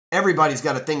Everybody's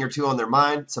got a thing or two on their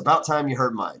mind. It's about time you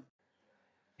heard mine.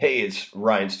 Hey, it's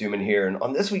Ryan Stewman here, and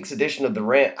on this week's edition of The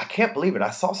Rant, I can't believe it. I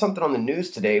saw something on the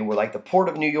news today where, like, the Port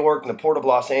of New York and the Port of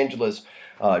Los Angeles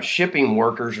shipping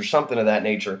workers or something of that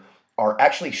nature are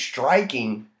actually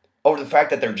striking over the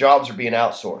fact that their jobs are being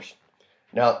outsourced.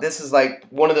 Now, this is like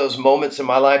one of those moments in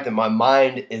my life that my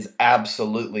mind is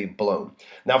absolutely blown.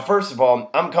 Now, first of all,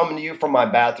 I'm coming to you from my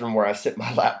bathroom where I sit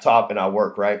my laptop and I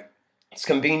work, right? It's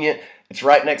convenient. It's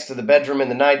right next to the bedroom in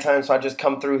the nighttime, so I just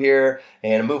come through here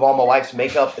and move all my wife's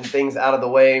makeup and things out of the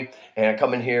way, and I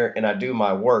come in here and I do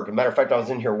my work. As a matter of fact, I was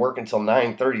in here working until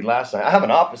 9:30 last night. I have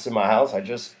an office in my house. I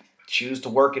just choose to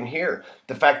work in here.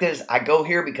 The fact is, I go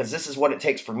here because this is what it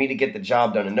takes for me to get the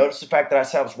job done. And notice the fact that I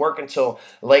said I was working until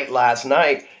late last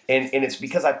night, and it's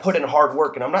because I put in hard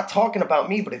work. And I'm not talking about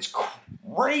me, but it's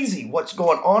crazy what's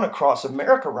going on across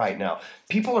America right now.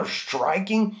 People are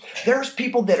striking. There's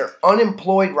people that are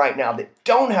unemployed right now that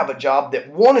don't have a job, that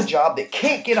want a job, that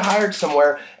can't get hired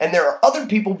somewhere. And there are other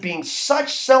people being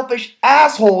such selfish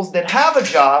assholes that have a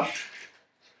job.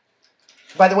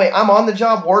 By the way, I'm on the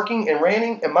job working and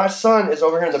ranting, and my son is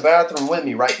over here in the bathroom with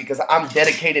me, right? Because I'm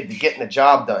dedicated to getting the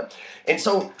job done. And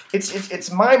so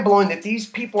it's mind-blowing that these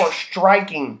people are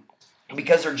striking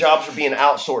because their jobs are being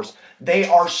outsourced. They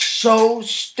are so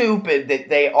stupid that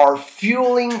they are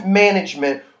fueling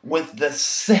management with the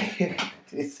same.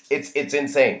 It's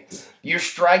insane. You're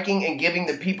striking and giving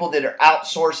the people that are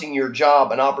outsourcing your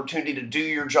job an opportunity to do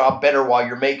your job better while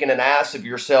you're making an ass of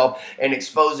yourself and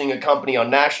exposing a company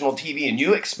on national TV, and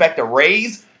you expect a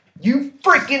raise? You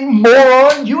freaking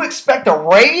moron! You expect a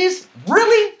raise?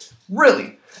 Really?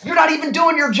 Really? You're not even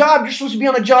doing your job. You're supposed to be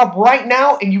on a job right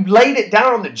now, and you laid it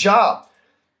down on the job.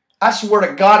 I swear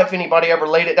to God, if anybody ever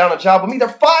laid it down on a job with me, they're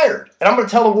fired. And I'm going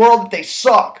to tell the world that they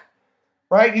suck.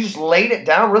 Right? You just laid it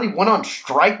down, really went on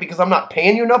strike because I'm not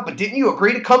paying you enough, but didn't you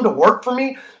agree to come to work for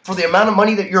me for the amount of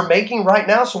money that you're making right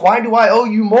now? So why do I owe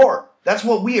you more? That's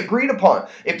what we agreed upon.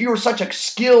 If you were such a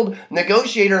skilled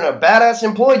negotiator and a badass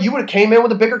employee, you would have came in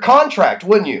with a bigger contract,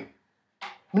 wouldn't you?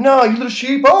 No, you little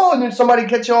sheep. Oh, and then somebody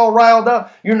gets you all riled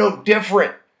up. You're no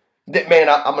different. Man,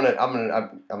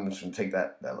 I'm just gonna take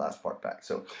that last part back.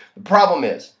 So the problem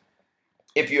is,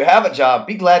 if you have a job,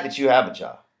 be glad that you have a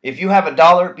job. If you have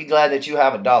 $1, be glad that you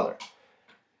have $1.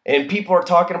 And people are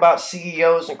talking about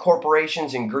CEOs and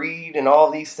corporations and greed and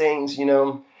all these things, you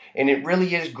know. And it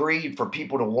really is greed for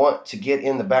people to want to get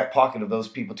in the back pocket of those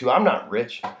people too. I'm not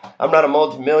rich. I'm not a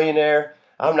multimillionaire.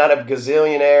 I'm not a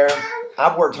gazillionaire.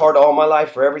 I've worked hard all my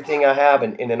life for everything I have.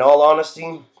 And in all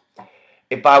honesty,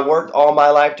 if I worked all my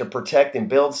life to protect and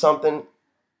build something,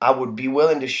 I would be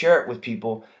willing to share it with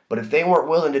people. But if they weren't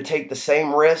willing to take the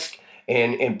same risk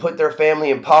and put their family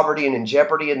in poverty and in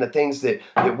jeopardy and the things that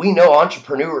we know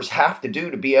entrepreneurs have to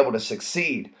do to be able to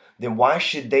succeed, then why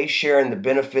should they share in the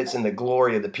benefits and the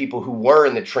glory of the people who were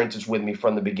in the trenches with me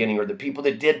from the beginning, or the people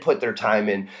that did put their time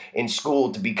in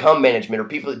school to become management, or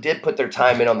people that did put their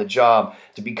time in on the job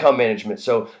to become management?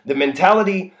 So the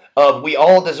mentality of we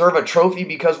all deserve a trophy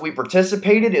because we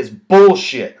participated is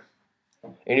bullshit.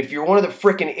 And if you're one of the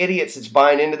freaking idiots that's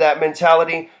buying into that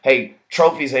mentality, hey,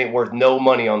 trophies ain't worth no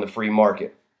money on the free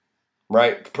market,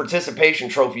 right? Participation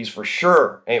trophies for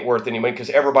sure ain't worth any money because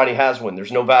everybody has one.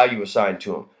 There's no value assigned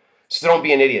to them. So don't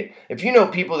be an idiot. If you know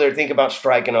people that are thinking about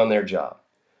striking on their job,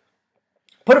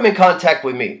 put them in contact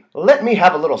with me. Let me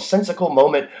have a little sensical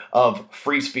moment of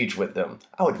free speech with them.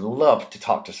 I would love to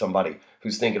talk to somebody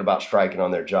who's thinking about striking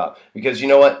on their job. Because you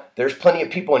know what? There's plenty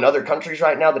of people in other countries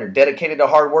right now that are dedicated to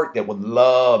hard work that would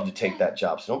love to take that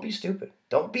job. So don't be stupid.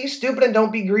 Don't be stupid and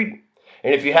don't be greedy.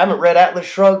 And if you haven't read Atlas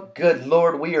Shrugged, good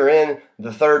Lord, we are in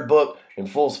the 3rd book in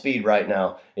full speed right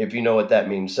now, if you know what that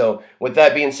means. So with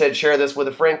that being said, share this with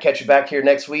a friend. Catch you back here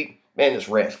next week. Man, this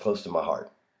rant's close to my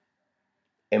heart.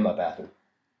 In my bathroom.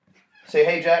 Say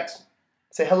hey, Jax.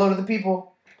 Say hello to the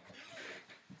people.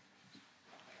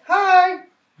 Hi.